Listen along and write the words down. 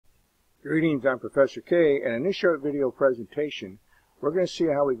Greetings, I'm Professor K, and in this short video presentation, we're going to see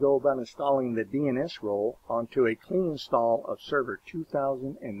how we go about installing the DNS role onto a clean install of Server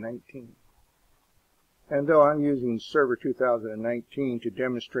 2019. And though I'm using Server 2019 to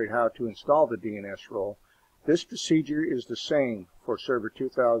demonstrate how to install the DNS role, this procedure is the same for Server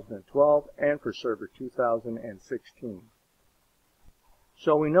 2012 and for Server 2016.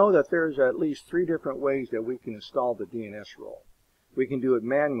 So we know that there's at least 3 different ways that we can install the DNS role. We can do it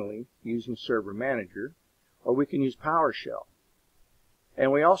manually using Server Manager, or we can use PowerShell.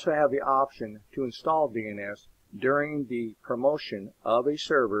 And we also have the option to install DNS during the promotion of a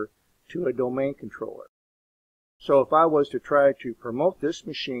server to a domain controller. So if I was to try to promote this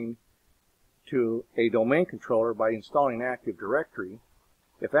machine to a domain controller by installing Active Directory,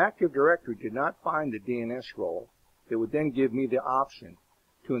 if Active Directory did not find the DNS role, it would then give me the option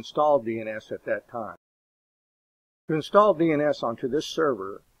to install DNS at that time. To install DNS onto this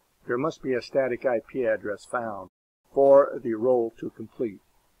server, there must be a static IP address found for the role to complete.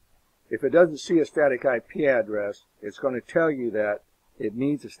 If it doesn't see a static IP address, it's going to tell you that it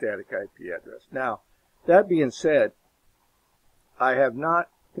needs a static IP address. Now, that being said, I have not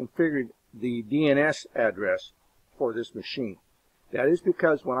configured the DNS address for this machine. That is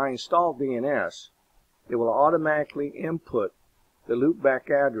because when I install DNS, it will automatically input the loopback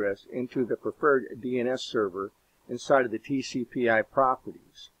address into the preferred DNS server inside of the TCP/IP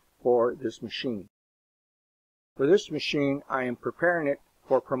properties for this machine. For this machine, I am preparing it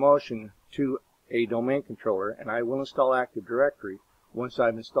for promotion to a domain controller, and I will install Active Directory once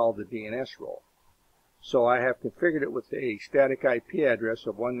I've installed the DNS role. So I have configured it with a static IP address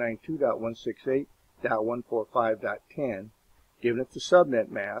of 192.168.145.10, given it the subnet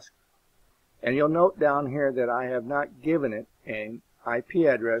mask, and you'll note down here that I have not given it an IP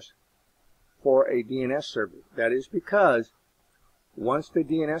address for a DNS server. That is because once the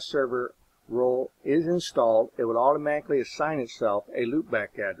DNS server role is installed, it will automatically assign itself a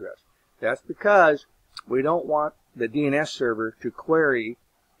loopback address. That's because we don't want the DNS server to query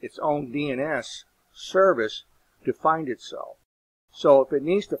its own DNS service to find itself. So if it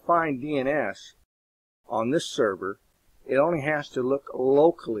needs to find DNS on this server, it only has to look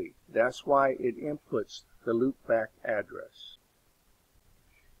locally. That's why it inputs the loopback address.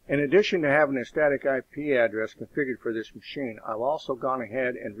 In addition to having a static IP address configured for this machine, I've also gone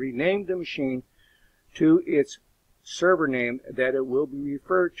ahead and renamed the machine to its server name that it will be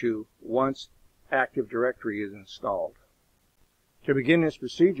referred to once Active Directory is installed. To begin this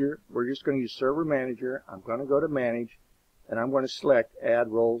procedure, we're just going to use Server Manager. I'm going to go to Manage, and I'm going to select Add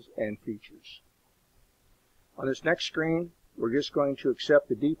Roles and Features. On this next screen, we're just going to accept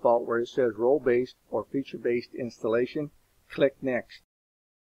the default where it says Role-Based or Feature-Based Installation. Click Next.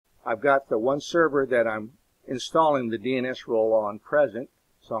 I've got the one server that I'm installing the DNS role on present,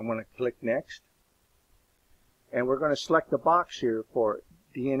 so I'm going to click Next. And we're going to select the box here for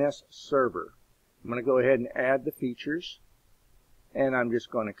DNS Server. I'm going to go ahead and add the features, and I'm just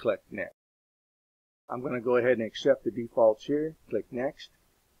going to click Next. I'm going to go ahead and accept the defaults here, click Next.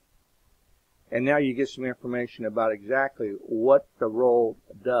 And now you get some information about exactly what the role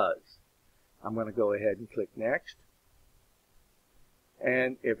does. I'm going to go ahead and click Next.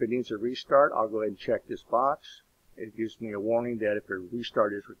 And if it needs a restart, I'll go ahead and check this box. It gives me a warning that if a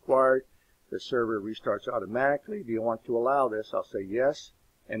restart is required, the server restarts automatically. Do you want to allow this? I'll say yes.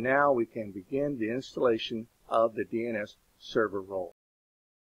 And now we can begin the installation of the DNS server role.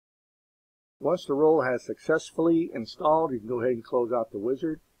 Once the role has successfully installed, you can go ahead and close out the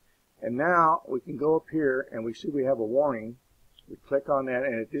wizard. And now we can go up here and we see we have a warning. We click on that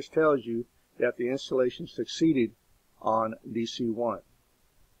and it just tells you that the installation succeeded on DC1.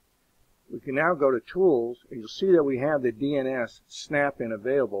 We can now go to Tools, and you'll see that we have the DNS snap-in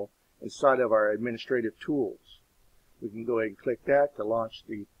available inside of our administrative tools. We can go ahead and click that to launch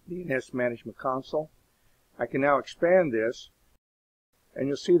the DNS Management Console. I can now expand this, and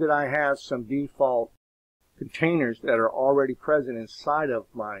you'll see that I have some default containers that are already present inside of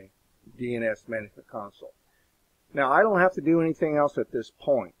my DNS Management Console. Now, I don't have to do anything else at this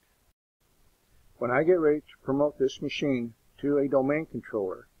point. When I get ready to promote this machine to a domain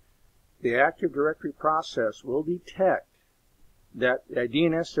controller, the Active Directory process will detect that a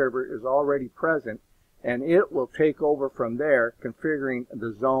DNS server is already present, and it will take over from there, configuring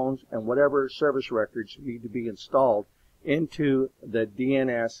the zones and whatever service records need to be installed into the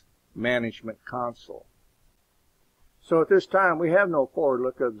DNS Management Console. So at this time, we have no forward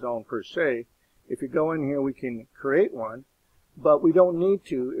lookup zone per se. If you go in here, we can create one, but we don't need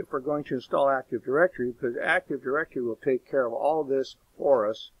to if we're going to install Active Directory, because Active Directory will take care of all of this for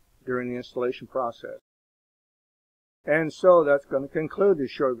us during the installation process. And so that's going to conclude this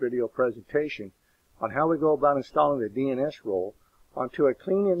short video presentation on how we go about installing the DNS role onto a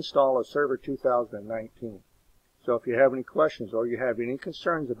clean install of Server 2019. So if you have any questions or you have any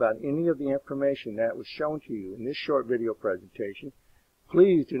concerns about any of the information that was shown to you in this short video presentation,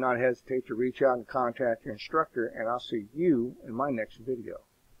 please do not hesitate to reach out and contact your instructor, and I'll see you in my next video.